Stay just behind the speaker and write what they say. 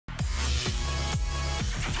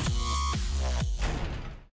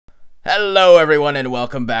Hello everyone and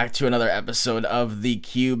welcome back to another episode of the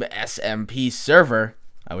Cube SMP server.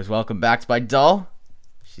 I was welcomed back by Dull.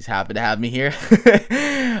 She's happy to have me here.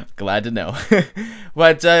 Glad to know.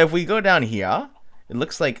 But if we go down here, it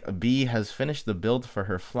looks like B has finished the build for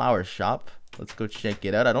her flower shop. Let's go check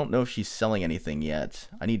it out. I don't know if she's selling anything yet.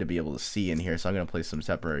 I need to be able to see in here, so I'm going to place some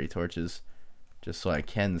temporary torches just so I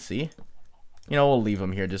can see. You know, we'll leave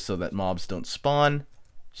them here just so that mobs don't spawn.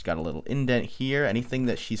 She's got a little indent here. Anything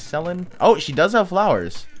that she's selling? Oh, she does have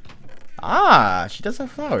flowers. Ah, she does have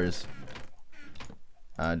flowers.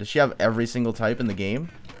 Does she have every single type in the game?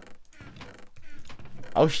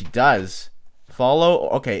 Oh, she does. Follow,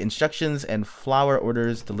 okay, instructions and flower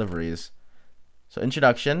orders deliveries. So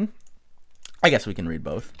introduction. I guess we can read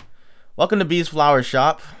both. Welcome to B's Flower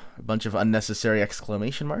Shop. A bunch of unnecessary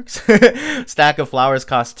exclamation marks. Stack of flowers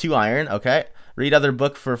costs 2 iron. Okay. Read other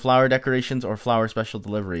book for flower decorations or flower special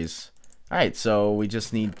deliveries. Alright, so we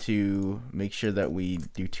just need to make sure that we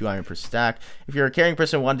do 2 iron per stack. If you're a caring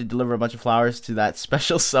person and want to deliver a bunch of flowers to that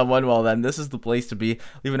special someone, well then this is the place to be.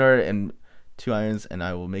 Leave an order and 2 irons and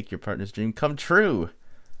I will make your partner's dream come true.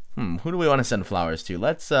 Who do we want to send flowers to?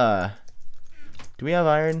 Let's, do we have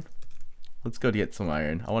iron? Let's go get some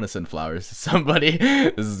iron. I want to send flowers to somebody.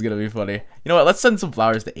 This is going to be funny. You know what? Let's send some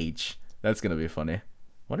flowers to H. That's going to be funny.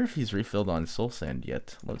 Wonder if he's refilled on soul sand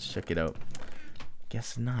yet. Let's check it out.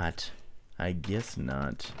 Guess not. I guess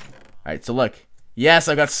not. Alright, so look. Yes,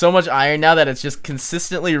 I've got so much iron now that it's just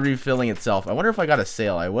consistently refilling itself. I wonder if I got a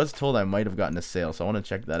sale. I was told I might have gotten a sale, so I want to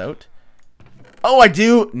check that out. Oh, I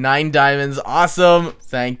do! 9 diamonds. Awesome!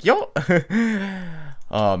 Thank you!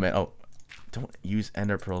 Oh, man. Oh, don't use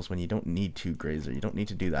ender pearls when you don't need to, Grazer. You don't need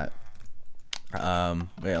to do that. Yeah,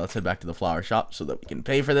 let's head back to the flower shop so that we can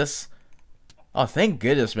pay for this. Oh, thank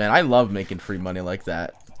goodness, man. I love making free money like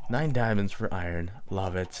that. 9 diamonds for iron.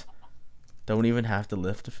 Love it. Don't even have to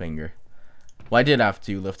lift a finger. Well, I did have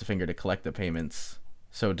to lift a finger to collect the payments.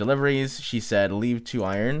 So, deliveries, she said, leave 2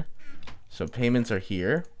 iron. So, payments are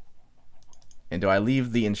here. And do I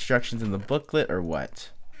leave the instructions in the booklet or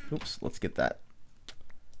what? Oops, let's get that.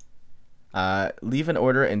 Leave an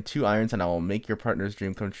order and 2 irons and I will make your partner's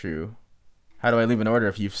dream come true. How do I leave an order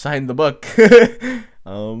if you've signed the book?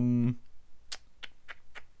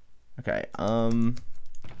 Okay,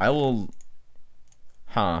 I will,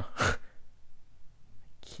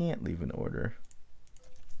 can't leave an order.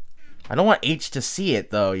 I don't want H to see it,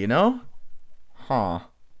 though, you know? Where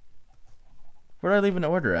do I leave an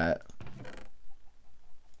order at?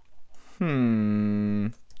 We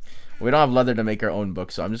don't have leather to make our own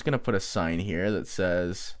book, so I'm just gonna put a sign here that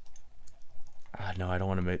says, no, I don't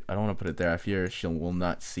want to put it there. I fear she will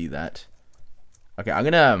not see that. Okay,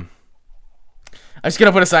 I'm just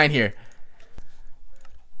gonna put a sign here.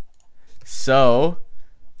 So,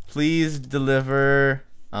 please deliver.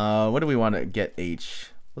 What do we want to get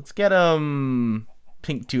H? Let's get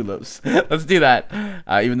pink tulips. Let's do that.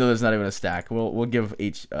 Even though there's not even a stack, we'll give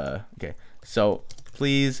H. Okay. So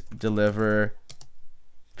please deliver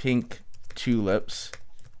pink tulips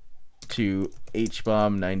to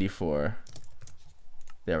H-Bomb 94.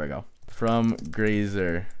 There we go. From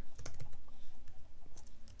Grazer.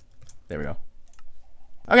 There we go.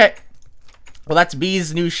 Okay. Well, that's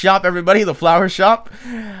B's new shop, everybody. The flower shop.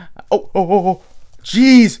 Oh.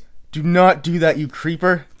 Jeez. Do not do that, you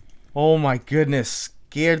creeper. Oh, my goodness.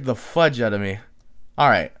 Scared the fudge out of me.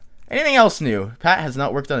 Alright. Anything else new? Pat has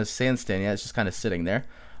not worked on his sandstand yet. It's just kind of sitting there.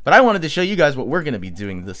 But I wanted to show you guys what we're going to be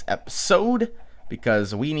doing this episode,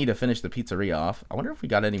 because we need to finish the pizzeria off. I wonder if we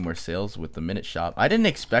got any more sales with the minute shop. I didn't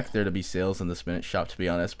expect there to be sales in this minute shop, to be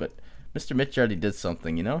honest, but Mr. Mitch already did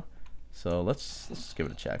something, you know? So let's give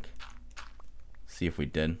it a check. See if we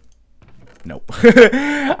did. Nope.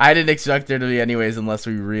 I didn't expect there to be anyways, unless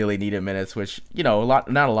we really needed minutes, which, you know,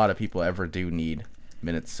 not a lot of people ever do need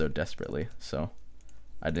minutes so desperately. So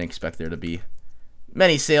I didn't expect there to be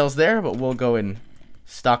many sales there, but we'll go and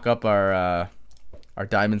stock up our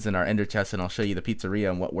diamonds in our ender chest, and I'll show you the pizzeria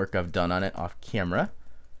and what work I've done on it off camera.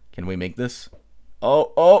 Can we make this?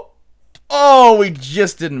 Oh, we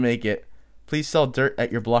just didn't make it. Please sell dirt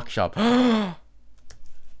at your block shop.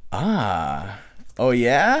 Oh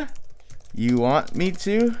yeah? You want me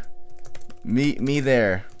to? Meet me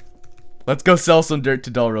there. Let's go sell some dirt to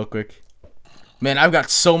Dull real quick. Man, I've got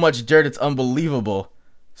so much dirt, it's unbelievable.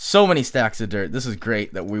 So many stacks of dirt. This is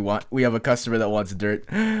great that we have a customer that wants dirt.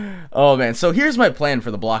 Oh man, so here's my plan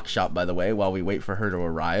for the block shop, by the way, while we wait for her to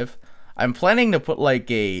arrive. I'm planning to put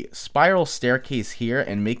like a spiral staircase here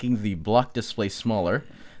and making the block display smaller.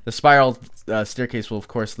 The spiral staircase will of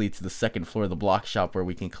course lead to the second floor of the block shop where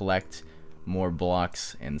we can collect more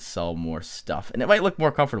blocks and sell more stuff. And it might look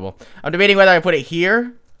more comfortable. I'm debating whether I put it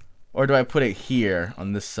here Or do I put it here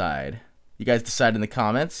on this side? You guys decide in the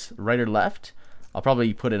comments, right or left. I'll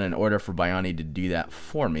probably put it in order for Biani to do that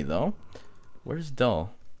for me, though. Where's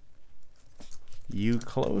Dull? You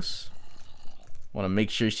close? Want to make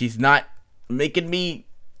sure she's not making me...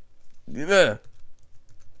 Ugh.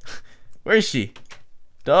 Where is she?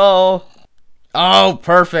 Dull. Oh,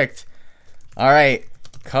 perfect. Alright.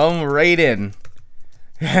 Come right in.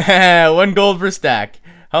 1 gold per stack.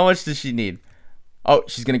 How much does she need? Oh,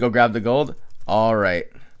 she's going to go grab the gold? Alright.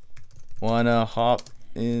 Wanna hop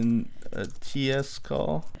in a TS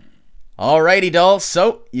call? Alrighty, Dull.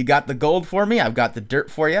 So, you got the gold for me. I've got the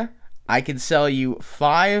dirt for you. I can sell you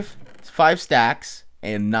 5 stacks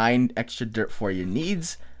and 9 extra dirt for your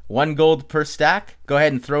needs. 1 gold per stack. Go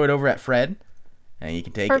ahead and throw it over at Fred. And you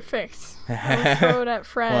can take Perfect. I'll throw it at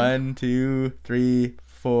Fred. 1, 2, 3,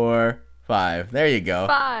 4, 5. There you go.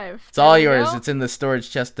 5. It's all yours. It's in the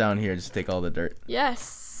storage chest down here. Just take all the dirt.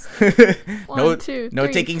 Yes. No 1, 2, 3, no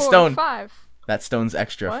taking 4, stone. 5. That stone's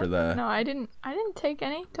extra What? for the... No, I didn't take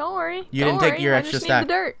any. Don't worry. You Don't didn't take worry. your I extra just stack. Need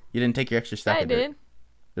the dirt. You didn't take your extra stack I of dirt. did.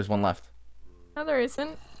 There's 1 left. No, there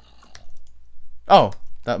isn't. Oh,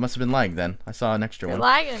 that must have been lagged then. I saw an extra You're one.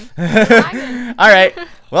 lagging. You're lagging. All right.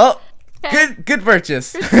 Well, Okay. good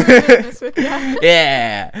purchase. Good doing business with ya.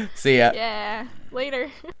 Yeah. See ya. Yeah. Later.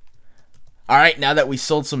 All right. Now that we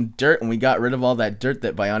sold some dirt and we got rid of all that dirt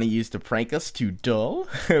that Biani used to prank us to Dull,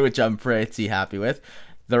 which I'm pretty happy with,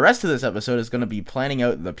 the rest of this episode is going to be planning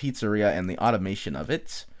out the pizzeria and the automation of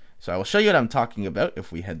it. So I will show you what I'm talking about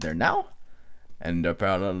if we head there now. And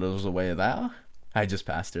parallels away there. I just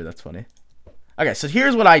passed her. That's funny. Okay, so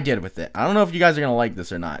here's what I did with it. I don't know if you guys are going to like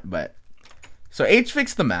this or not, but... So H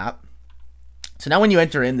fixed the map. So now when you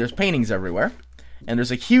enter in, there's paintings everywhere. And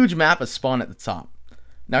there's a huge map of spawn at the top.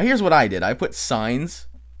 Now here's what I did. I put signs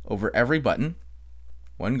over every button.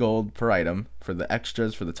 1 gold per item for the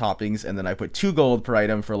extras, for the toppings. And then I put 2 gold per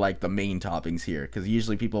item for like the main toppings here. Because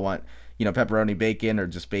usually people want, you know, pepperoni bacon or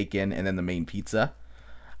just bacon and then the main pizza.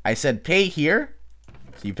 I said pay here.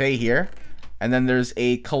 So you pay here. And then there's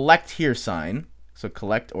a collect here sign. So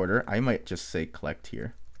collect order. I might just say collect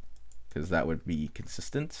here, because that would be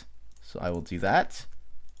consistent. So I will do that.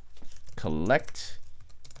 Collect.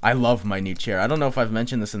 I love my new chair. I don't know if I've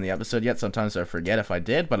mentioned this in the episode yet. Sometimes I forget if I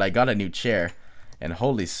did, but I got a new chair. And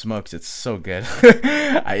holy smokes, it's so good.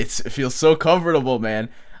 It feels so comfortable, man.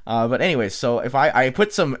 But anyway, so if I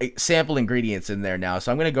put some sample ingredients in there now.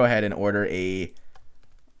 So I'm going to go ahead and order a...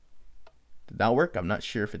 Did that work? I'm not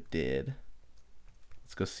sure if it did.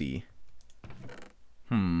 Let's go see.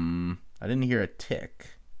 I didn't hear a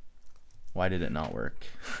tick. Why did it not work?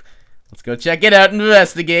 Let's go check it out and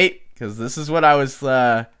investigate, because this is what I was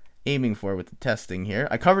aiming for with the testing here.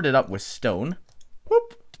 I covered it up with stone.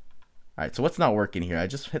 Whoop. Alright, so what's not working here? I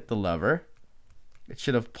just hit the lever. It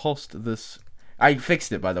should have pulsed this. I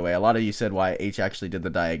fixed it, by the way. A lot of you said why H actually did the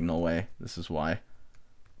diagonal way. This is why.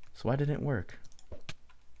 So why didn't it work?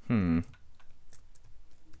 Let's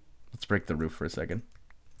break the roof for a second.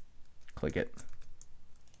 Click it.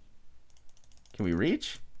 Can we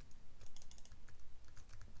reach?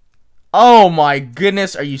 Oh my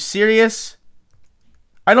goodness, are you serious?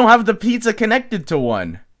 I don't have the pizza connected to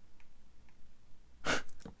one.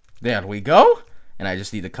 There we go. And I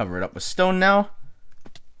just need to cover it up with stone now.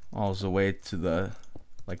 All the way to the...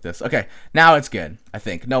 like this. Okay, now it's good, I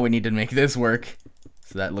think. No, we need to make this work.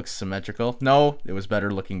 So that looks symmetrical. No, it was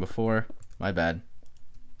better looking before. My bad.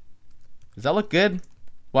 Does that look good?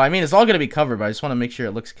 Well, I mean, it's all going to be covered, but I just want to make sure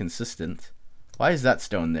it looks consistent. Why is that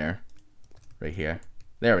stone there? Right here.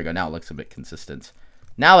 There we go. Now it looks a bit consistent.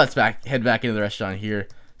 Now let's head back into the restaurant here.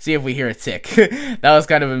 See if we hear a tick. That was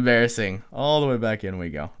kind of embarrassing. All the way back in we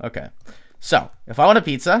go. Okay. So, if I want a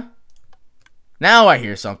pizza, now I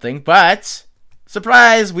hear something, but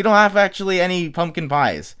surprise, we don't have actually any pumpkin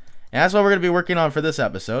pies. And that's what we're going to be working on for this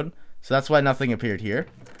episode. So that's why nothing appeared here.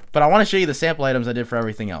 But I want to show you the sample items I did for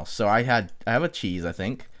everything else. So I have a cheese, I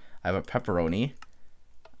think. I have a pepperoni.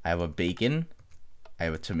 I have a bacon. I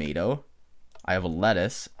have a tomato. I have a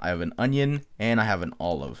lettuce. I have an onion. And I have an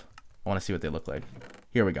olive. I want to see what they look like.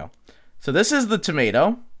 Here we go. So this is the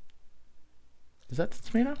tomato. Is that the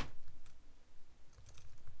tomato?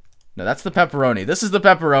 No, that's the pepperoni. This is the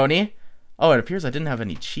pepperoni. Oh, it appears I didn't have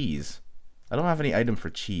any cheese. I don't have any item for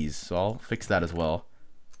cheese, so I'll fix that as well.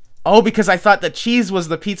 Oh, because I thought that cheese was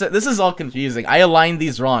the pizza. This is all confusing. I aligned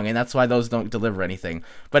these wrong, and that's why those don't deliver anything.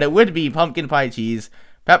 But it would be pumpkin pie cheese,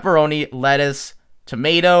 pepperoni, lettuce,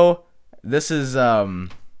 tomato. This is, no,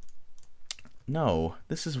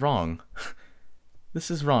 this is wrong. This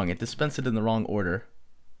is wrong. It dispensed it in the wrong order.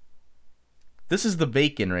 This is the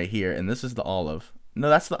bacon right here, and this is the olive. No,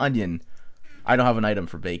 that's the onion. I don't have an item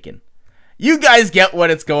for bacon. You guys get what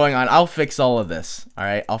it's going on. I'll fix all of this. All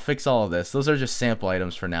right, I'll fix all of this. Those are just sample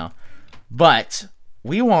items for now. But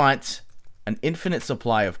we want an infinite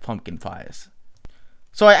supply of pumpkin pies.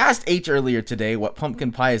 So I asked H earlier today what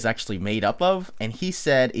pumpkin pie is actually made up of, and he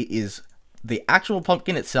said it is the actual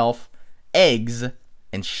pumpkin itself, eggs,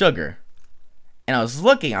 and sugar. And I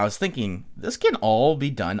was thinking, this can all be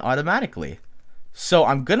done automatically. So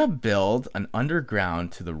I'm gonna build an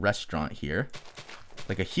underground to the restaurant here,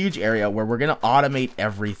 like a huge area where we're gonna automate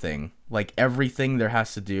everything. Like everything there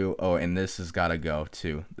has to do. Oh, and this has gotta go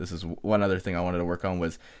too. This is one other thing I wanted to work on,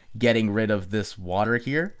 was getting rid of this water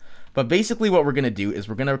here. But basically what we're going to do is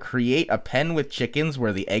we're going to create a pen with chickens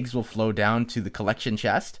where the eggs will flow down to the collection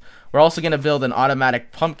chest. We're also going to build an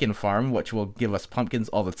automatic pumpkin farm, which will give us pumpkins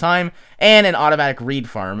all the time, and an automatic reed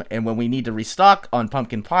farm. And when we need to restock on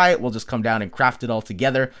pumpkin pie, we'll just come down and craft it all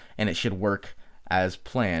together, and it should work as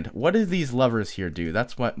planned. What do these levers here do?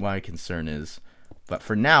 That's what my concern is. But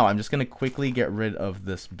for now, I'm just going to quickly get rid of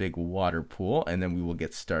this big water pool, and then we will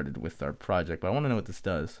get started with our project. But I want to know what this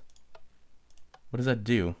does. What does that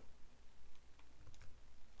do?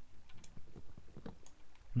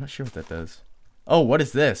 I'm not sure what that does. Oh, what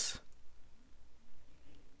is this?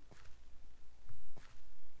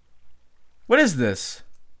 What is this?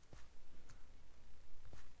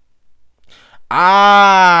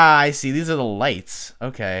 Ah, I see. These are the lights.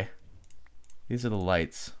 Okay. These are the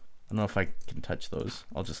lights. I don't know if I can touch those.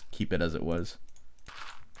 I'll just keep it as it was.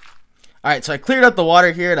 Alright, so I cleared out the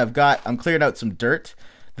water here, and I'm clearing out some dirt.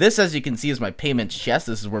 This, as you can see, is my payments chest.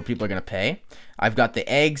 This is where people are going to pay. I've got the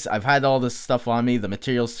eggs. I've had all this stuff on me, the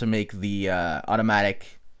materials to make the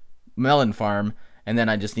automatic melon farm, and then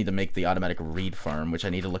I just need to make the automatic reed farm, which I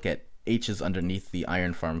need to look at H's underneath the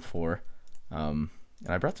iron farm for. And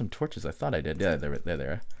I brought some torches. I thought I did. Yeah, they're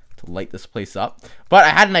there to light this place up. But I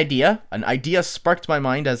had an idea. An idea sparked my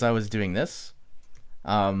mind as I was doing this.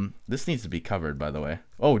 This needs to be covered, by the way.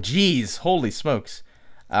 Oh, geez. Holy smokes.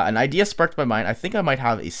 An idea sparked my mind. I think I might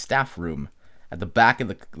have a staff room at the back of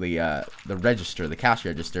the register, the cash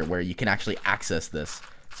register, where you can actually access this.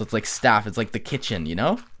 So it's like staff. It's like the kitchen, you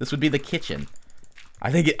know? This would be the kitchen.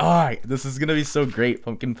 I think this is gonna be so great.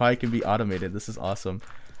 Pumpkin pie can be automated. This is awesome,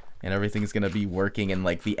 and everything's gonna be working. And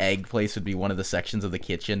like the egg place would be one of the sections of the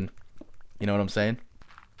kitchen. You know what I'm saying?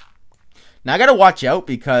 Now I gotta watch out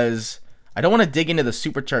because I don't want to dig into the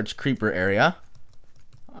supercharged creeper area.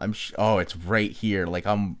 Oh, it's right here. Like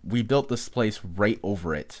we built this place right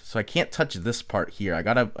over it, so I can't touch this part here. I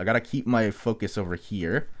gotta keep my focus over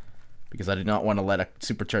here because I do not want to let a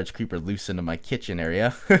supercharged creeper loose into my kitchen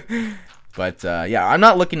area. But yeah, I'm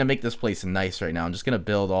not looking to make this place nice right now. I'm just gonna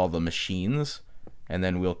build all the machines, and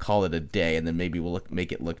then we'll call it a day, and then maybe we'll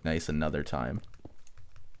make it look nice another time.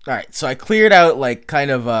 All right, so I cleared out like kind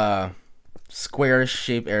of a squarish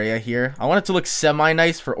shape area here. I want it to look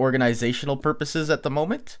semi-nice for organizational purposes at the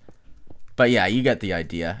moment. But yeah, you get the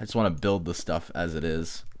idea. I just want to build the stuff as it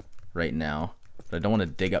is right now. But I don't want to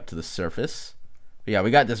dig up to the surface. But yeah,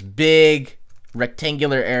 we got this big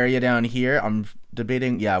rectangular area down here. I'm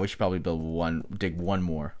debating, yeah, we should probably dig one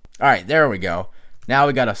more. All right, there we go. Now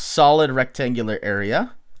we got a solid rectangular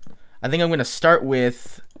area. I think I'm going to start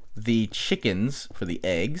with the chickens for the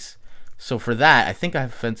eggs. So for that, I think I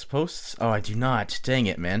have fence posts. Oh, I do not. Dang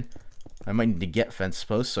it, man. I might need to get fence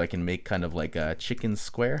posts so I can make kind of like a chicken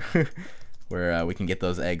square where we can get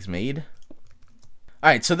those eggs made.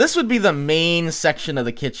 Alright, so this would be the main section of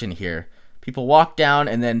the kitchen here. People walk down,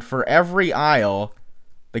 and then for every aisle,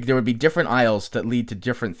 like there would be different aisles that lead to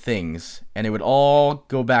different things, and it would all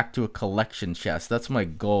go back to a collection chest. That's my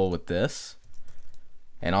goal with this.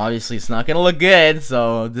 And obviously it's not going to look good,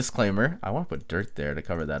 so disclaimer. I want to put dirt there to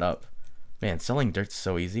cover that up. Man, selling dirt's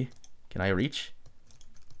so easy. Can I reach?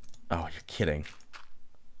 Oh, you're kidding.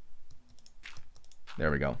 There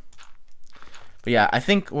we go. But yeah, I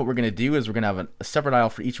think what we're going to do is we're going to have a separate aisle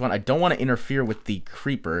for each one. I don't want to interfere with the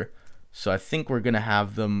creeper, so I think we're going to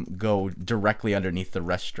have them go directly underneath the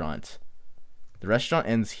restaurant. The restaurant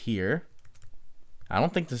ends here. I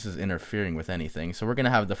don't think this is interfering with anything, so we're going to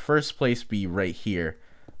have the first place be right here.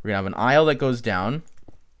 We're going to have an aisle that goes down,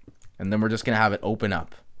 and then we're just going to have it open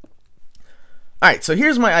up. Alright, so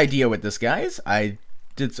here's my idea with this, guys. I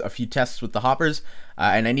did a few tests with the hoppers,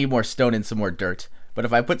 and I need more stone and some more dirt. But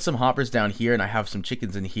if I put some hoppers down here and I have some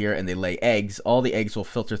chickens in here and they lay eggs, all the eggs will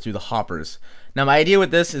filter through the hoppers. Now my idea with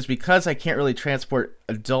this is because I can't really transport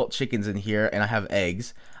adult chickens in here and I have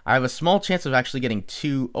eggs, I have a small chance of actually getting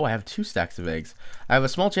I have 2 stacks of eggs. I have a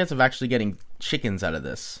small chance of actually getting chickens out of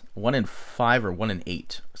this. 1 in 5 or 1 in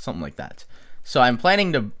 8, something like that. So I'm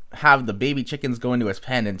planning to have the baby chickens go into his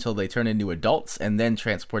pen until they turn into adults, and then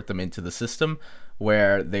transport them into the system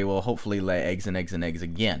where they will hopefully lay eggs and eggs and eggs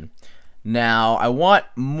again. Now, I want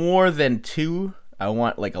more than 2. I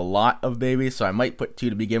want like a lot of babies, so I might put 2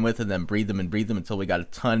 to begin with and then breed them until we got a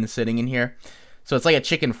ton sitting in here. So it's like a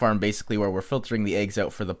chicken farm basically, where we're filtering the eggs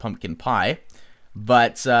out for the pumpkin pie.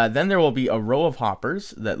 But then there will be a row of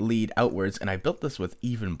hoppers that lead outwards, and I built this with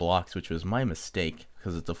even blocks, which was my mistake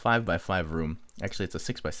because it's a 5x5 room. Actually, it's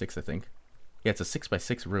a 6x6, I think. Yeah, it's a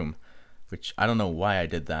 6x6 room, which I don't know why I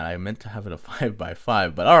did that. I meant to have it a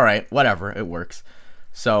 5x5, but all right, whatever, it works.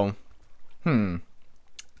 So,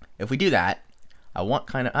 if we do that, I want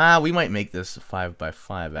kind of we might make this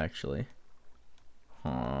 5x5 actually.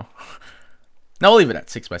 No, we'll leave it at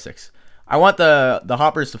 6x6. I want the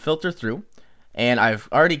hoppers to filter through, and I've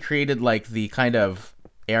already created like the kind of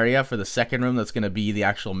area for the second room that's going to be the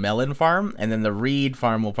actual melon farm, and then the reed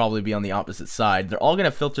farm will probably be on the opposite side. They're all going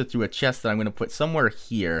to filter through a chest that I'm going to put somewhere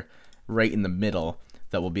here, right in the middle,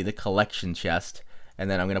 that will be the collection chest, and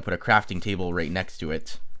then I'm going to put a crafting table right next to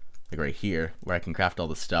it, like right here, where I can craft all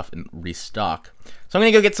the stuff and restock. So I'm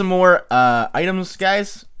going to go get some more items,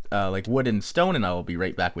 guys, like wood and stone, and I will be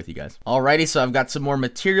right back with you guys. Alrighty, so I've got some more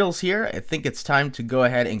materials here. I think it's time to go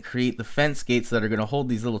ahead and create the fence gates that are going to hold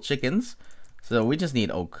these little chickens. So we just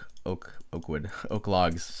need oak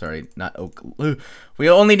logs, sorry, not oak. We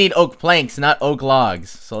only need oak planks, not oak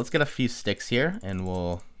logs. So let's get a few sticks here, and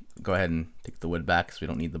we'll go ahead and take the wood back because we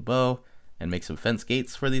don't need the bow, and make some fence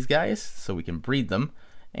gates for these guys so we can breed them,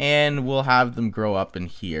 and we'll have them grow up in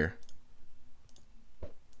here.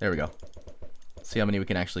 There we go. Let's see how many we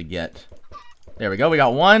can actually get. There we go, we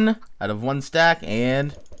got 1 out of 1 stack,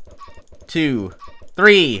 and 2,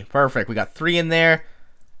 3, perfect, we got 3 in there.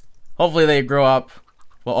 Hopefully they grow up.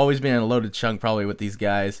 We'll always be in a loaded chunk probably with these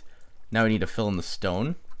guys. Now we need to fill in the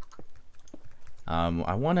stone.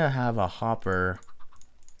 I want to have a hopper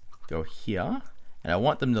go here, and I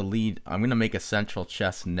want them to lead. I'm going to make a central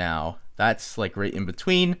chest now. That's like right in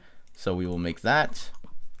between, so we will make that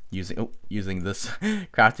using this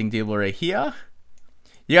crafting table right here.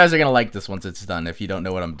 You guys are going to like this once it's done if you don't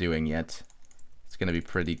know what I'm doing yet. It's going to be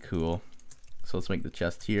pretty cool. So let's make the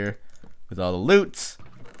chest here with all the loots.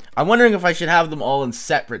 I'm wondering if I should have them all in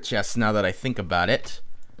separate chests now that I think about it.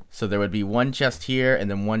 So there would be 1 chest here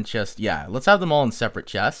and then 1 chest. Yeah, let's have them all in separate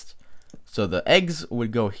chests. So the eggs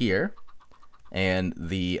would go here and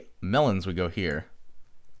the melons would go here.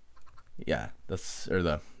 Yeah, or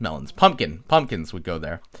the melons. Pumpkins would go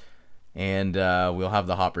there. And we'll have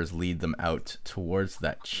the hoppers lead them out towards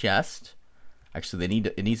that chest. Actually,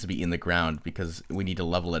 it needs to be in the ground because we need to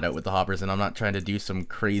level it out with the hoppers, and I'm not trying to do some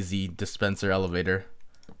crazy dispenser elevator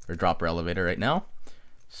or dropper elevator right now.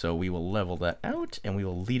 So we will level that out, and we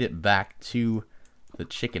will lead it back to the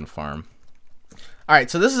chicken farm. Alright,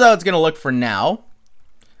 so this is how it's going to look for now.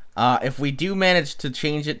 If we do manage to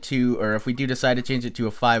change it to, or if we do decide to change it to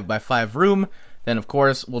a 5x5 room, then of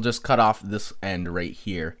course we'll just cut off this end right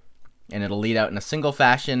here. And it'll lead out in a single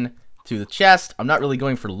fashion to the chest. I'm not really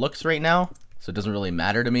going for looks right now, so it doesn't really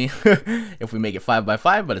matter to me if we make it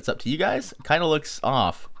 5x5, but it's up to you guys. It kind of looks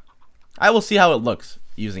off. I will see how it looks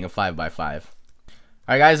using a 5x5. Alright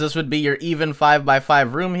guys, this would be your even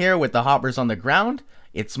 5x5 room here with the hoppers on the ground.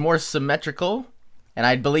 It's more symmetrical, and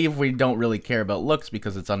I believe we don't really care about looks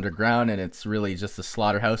because it's underground and it's really just a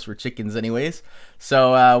slaughterhouse for chickens anyways.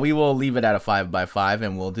 So we will leave it at a 5x5,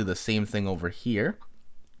 and we'll do the same thing over here.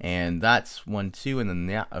 And that's 1, 2, and then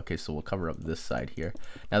yeah, okay, so we'll cover up this side here.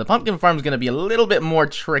 Now the pumpkin farm is going to be a little bit more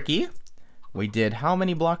tricky. We did how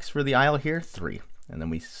many blocks for the aisle here? 3. And then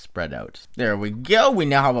we spread out. There we go. We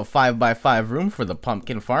now have a 5x5 room for the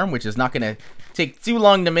pumpkin farm, which is not going to take too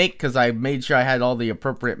long to make because I made sure I had all the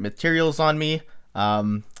appropriate materials on me.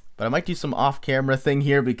 But I might do some off-camera thing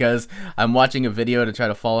here because I'm watching a video to try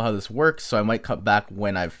to follow how this works, so I might cut back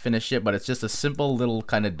when I've finished it. But it's just a simple little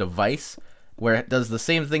kind of device where it does the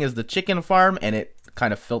same thing as the chicken farm, and it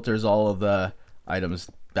kind of filters all of the items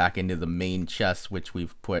back into the main chest, which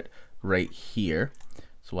we've put right here.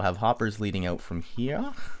 So we'll have hoppers leading out from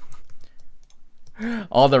here.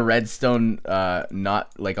 All the redstone,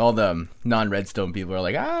 not like all the non-redstone people are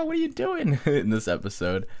like, what are you doing in this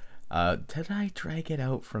episode? Did I drag it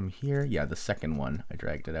out from here? Yeah, the second one I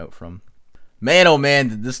dragged it out from. Man, oh man,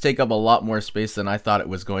 did this take up a lot more space than I thought it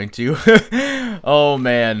was going to. Oh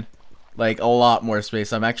man, like a lot more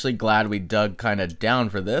space. I'm actually glad we dug kind of down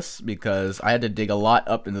for this because I had to dig a lot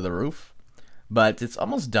up into the roof. But it's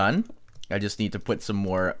almost done. I just need to put some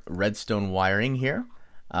more redstone wiring here.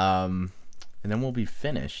 And then we'll be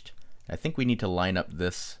finished. I think we need to line up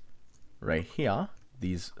this right here,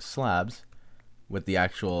 these slabs, with the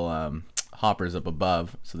actual hoppers up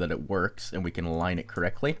above so that it works and we can align it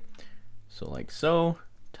correctly. So like so,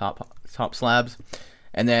 top slabs.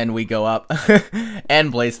 And then we go up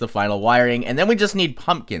and place the final wiring. And then we just need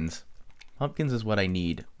pumpkins. Pumpkins is what I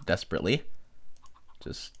need desperately.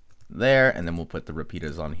 Just there. And then we'll put the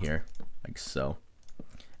repeaters on here like so.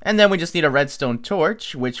 And then we just need a redstone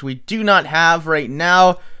torch, which we do not have right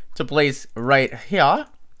now, to place right here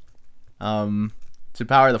to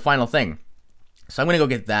power the final thing. So I'm going to go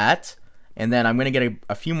get that. And then I'm going to get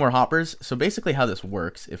a few more hoppers. So basically how this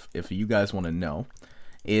works, if you guys want to know,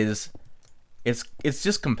 is it's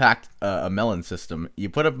just compact a melon system. You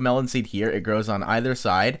put a melon seed here, it grows on either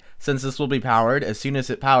side. Since this will be powered, as soon as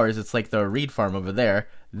it powers, it's like the reed farm over there.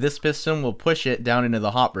 This piston will push it down into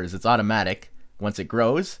the hoppers. It's automatic once it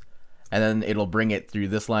grows. And then it'll bring it through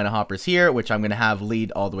this line of hoppers here, which I'm going to have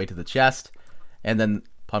lead all the way to the chest. And then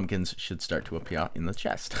pumpkins should start to appear in the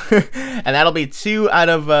chest. And that'll be 2 out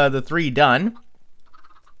of the 3 done.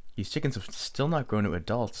 These chickens have still not grown to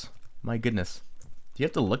adults. My goodness. Do you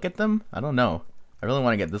have to look at them? I don't know. I really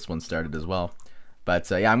want to get this one started as well. But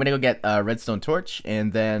yeah, I'm going to go get a redstone torch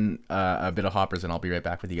and then a bit of hoppers, and I'll be right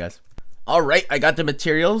back with you guys. Alright, I got the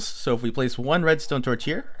materials. So if we place 1 redstone torch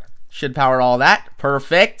here, should power all that.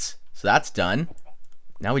 Perfect. So that's done.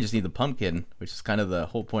 Now we just need the pumpkin, which is kind of the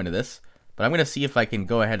whole point of this. But I'm going to see if I can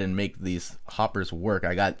go ahead and make these hoppers work.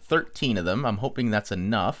 I got 13 of them. I'm hoping that's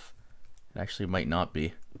enough. It actually might not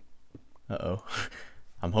be. Uh-oh.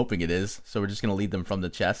 I'm hoping it is. So we're just going to lead them from the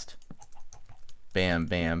chest. Bam,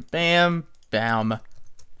 bam, bam, bam.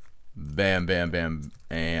 Bam, bam, bam.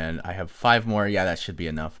 And I have 5 more. Yeah, that should be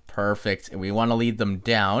enough. Perfect. And we want to lead them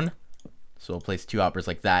down. So we'll place 2 hoppers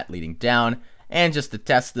like that leading down. And just to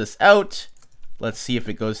test this out, let's see if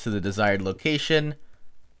it goes to the desired location.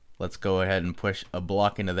 Let's go ahead and push a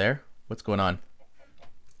block into there. What's going on?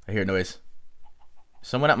 I hear a noise.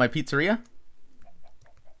 Someone at my pizzeria?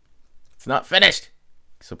 It's not finished.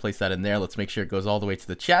 So place that in there. Let's make sure it goes all the way to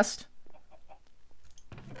the chest.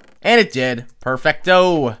 And it did.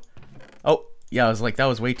 Perfecto. Oh, yeah, I was like, that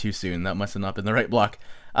was way too soon. That must have not been the right block.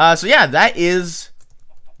 So yeah, that is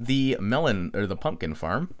the melon, or the pumpkin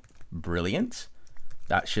farm. Brilliant.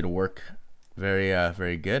 That should work very,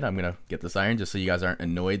 very good. I'm going to get this iron just so you guys aren't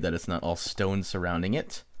annoyed that it's not all stone surrounding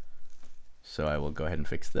it. So I will go ahead and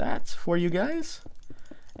fix that for you guys.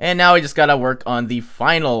 And now we just got to work on the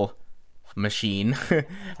final machine.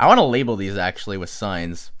 I want to label these actually with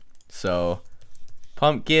signs. So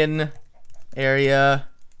pumpkin area,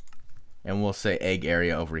 and we'll say egg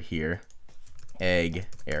area over here. Egg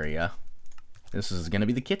area. This is going to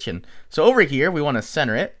be the kitchen. So over here, we want to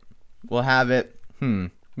center it. We'll have it,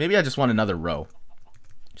 maybe I just want another row.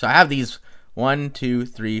 So I have these 1, 2,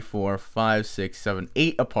 3, 4, 5, 6, 7,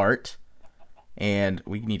 8 apart. And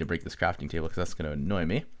we need to break this crafting table because that's going to annoy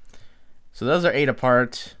me. So those are 8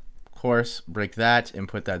 apart. Of course, break that and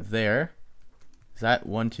put that there. Is that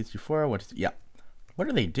 1, 2, 3, 4? 1, 2, 3. Yeah. What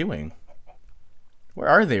are they doing? Where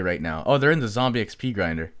are they right now? Oh, they're in the zombie XP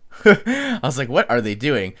grinder. I was like, what are they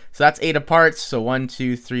doing? So that's 8 apart. So 1,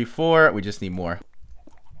 2, 3, 4. We just need more.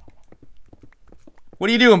 What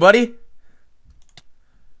are you doing, buddy?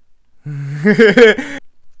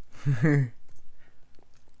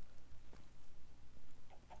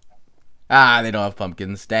 Ah, they don't have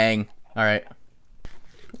pumpkins. Dang. Alright.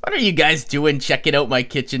 What are you guys doing checking out my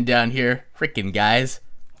kitchen down here? Freaking guys.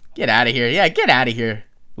 Get out of here. Yeah, get out of here.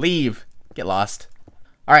 Leave. Get lost.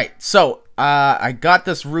 Alright, so I got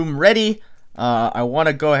this room ready. I want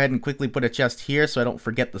to go ahead and quickly put a chest here so I don't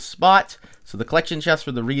forget the spot. So the collection chest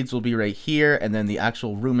for the reeds will be right here, and then the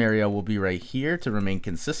actual room area will be right here to remain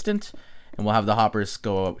consistent. And we'll have the hoppers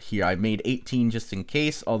go up here. I made 18 just in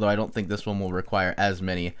case, although I don't think this one will require as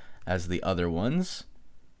many as the other ones.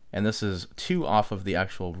 And this is 2 off of the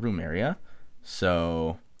actual room area.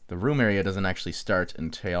 So the room area doesn't actually start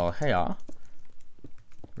until here.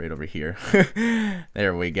 Right over here.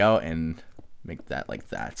 There we go, and make that like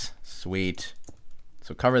that. Sweet.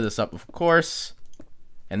 So cover this up, of course.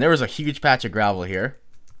 And there was a huge patch of gravel here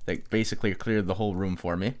that basically cleared the whole room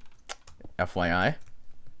for me. FYI.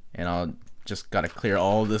 And I'll just gotta clear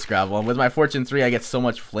all of this gravel. And with my Fortune 3, I get so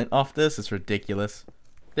much flint off this. It's ridiculous.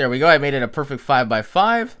 There we go. I made it a perfect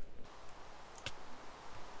 5x5.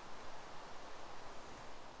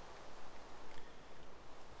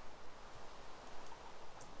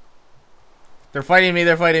 They're fighting me.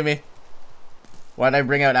 They're fighting me. Why'd I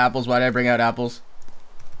bring out apples? Why'd I bring out apples?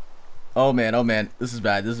 Oh man, oh man. This is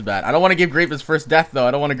bad. This is bad. I don't want to give Grape his first death, though.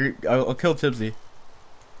 I don't want to... I'll kill Tipsy.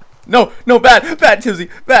 No, no, bad. Bad, Tipsy.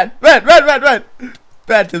 Bad, bad, bad, bad, bad.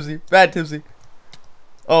 Bad, Tipsy. Bad, Tipsy.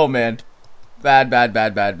 Oh man. Bad, bad,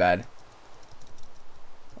 bad, bad, bad.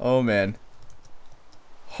 Oh man.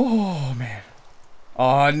 Oh, man.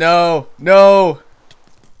 Oh, no. No.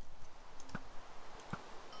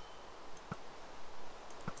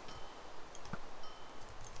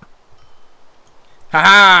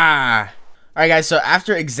 Haha! Alright guys, so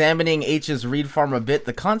after examining H's reed farm a bit,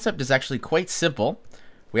 the concept is actually quite simple.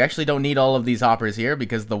 We actually don't need all of these hoppers here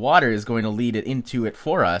because the water is going to lead it into it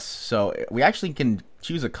for us. So we actually can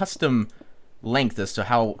choose a custom length as to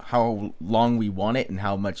how long we want it and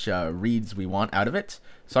how much reeds we want out of it.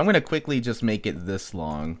 So I'm going to quickly just make it this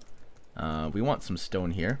long. We want some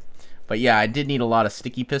stone here. But yeah, I did need a lot of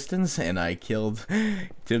sticky pistons and I killed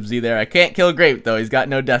Tibbsy there. I can't kill Grape though. He's got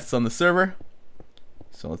no deaths on the server.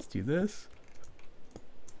 So let's do this.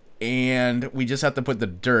 And we just have to put the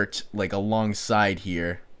dirt like alongside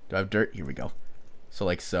here. Do I have dirt? Here we go. So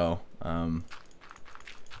like so.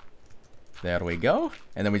 There we go.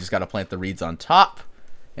 And then we just got to plant the reeds on top.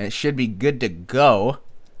 And it should be good to go.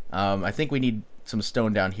 I think we need some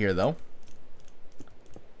stone down here though.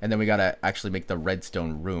 And then we got to actually make the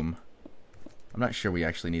redstone room. I'm not sure we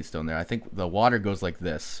actually need stone there. I think the water goes like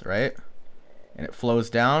this, right? And it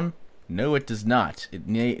flows down. No, it does not. It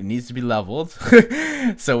needs to be leveled.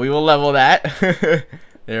 So we will level that.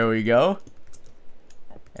 There we go.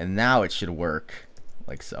 And now it should work.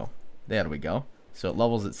 Like so. There we go. So it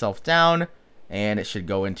levels itself down. And it should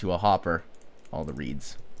go into a hopper. All the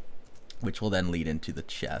reeds. Which will then lead into the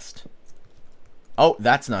chest. Oh,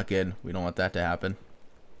 that's not good. We don't want that to happen.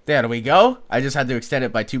 There we go. I just had to extend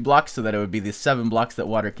it by 2 blocks so that it would be the 7 blocks that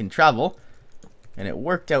water can travel. And it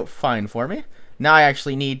worked out fine for me. Now I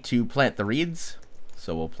actually need to plant the reeds.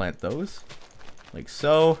 So we'll plant those. Like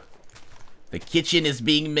so. The kitchen is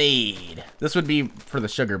being made. This would be for the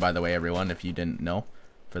sugar, by the way, everyone, if you didn't know.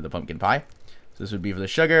 For the pumpkin pie. So this would be for the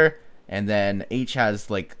sugar. And then H has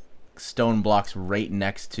like stone blocks right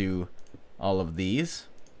next to all of these.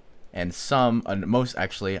 And some, most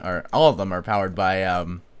actually, are all of them are powered by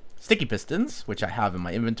sticky pistons, which I have in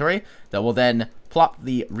my inventory. That will then plop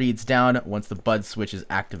the reeds down once the bud switch is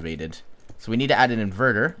activated. So we need to add an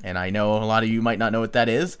inverter, and I know a lot of you might not know what that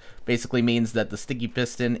is. Basically means that the sticky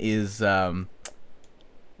piston is, or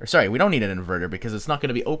sorry, we don't need an inverter because it's not going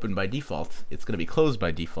to be open by default. It's going to be closed by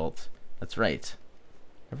default. That's right.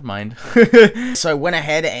 Never mind. So I went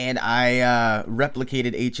ahead and I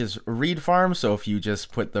replicated H's reed farm. So if you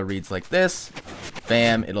just put the reeds like this,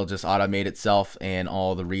 bam, it'll just automate itself, and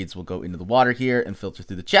all the reeds will go into the water here and filter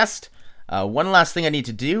through the chest. One last thing I need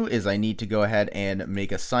to do is I need to go ahead and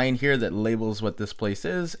make a sign here that labels what this place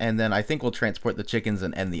is, and then I think we'll transport the chickens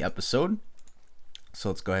and end the episode. So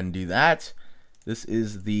let's go ahead and do that. This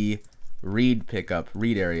is the reed pickup,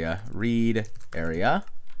 reed area.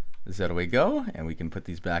 There we go, and we can put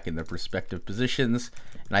these back in their respective positions.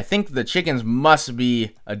 And I think the chickens must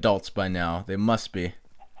be adults by now. They must be.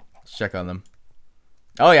 Let's check on them.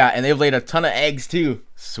 Oh yeah, and they've laid a ton of eggs too.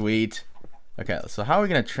 Sweet. Okay, so how are we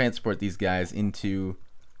going to transport these guys into...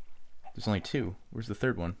 There's only 2. Where's the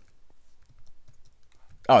third one?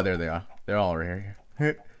 Oh, there they are. They're all right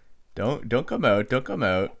here. Don't come out. Don't come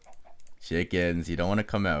out. Chickens, you don't want to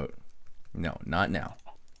come out. No, not now.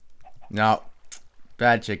 No.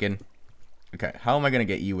 Bad chicken. Okay, how am I going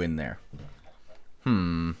to get you in there?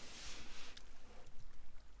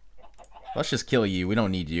 Let's just kill you. We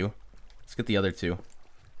don't need you. Let's get the other 2.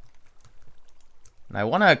 And I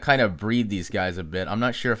want to kind of breed these guys a bit. I'm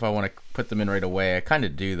not sure if I want to put them in right away. I kind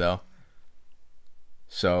of do, though.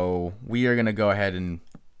 So we are going to go ahead and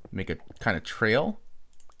make a kind of trail.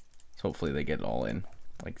 So hopefully they get it all in.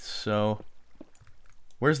 Like so.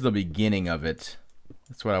 Where's the beginning of it?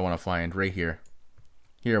 That's what I want to find. Right here.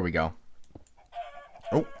 Here we go.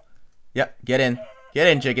 Oh. Yep. Get in. Get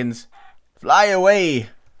in, chickens. Fly away.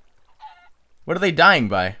 What are they dying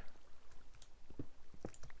by?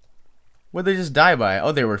 What did they just die by?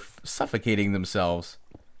 Oh, they were suffocating themselves.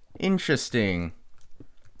 Interesting.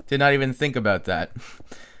 Did not even think about that.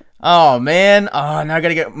 Oh, man. Oh, now I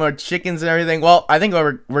gotta get more chickens and everything. Well, I think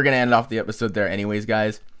we're gonna end off the episode there anyways,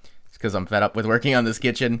 guys. It's because I'm fed up with working on this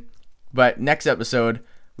kitchen. But next episode,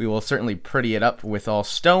 we will certainly pretty it up with all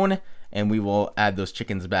stone. And we will add those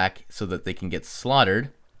chickens back so that they can get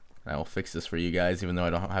slaughtered. I will fix this for you guys, even though I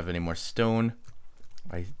don't have any more stone.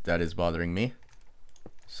 That is bothering me.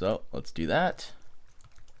 So let's do that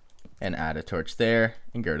and add a torch there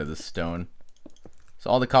and get rid of the stone. So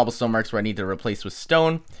all the cobblestone marks where I need to replace with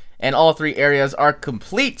stone, and all 3 areas are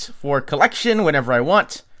complete for collection whenever I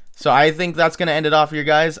want. So I think that's going to end it off here,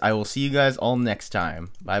 guys. I will see you guys all next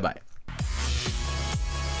time. Bye bye.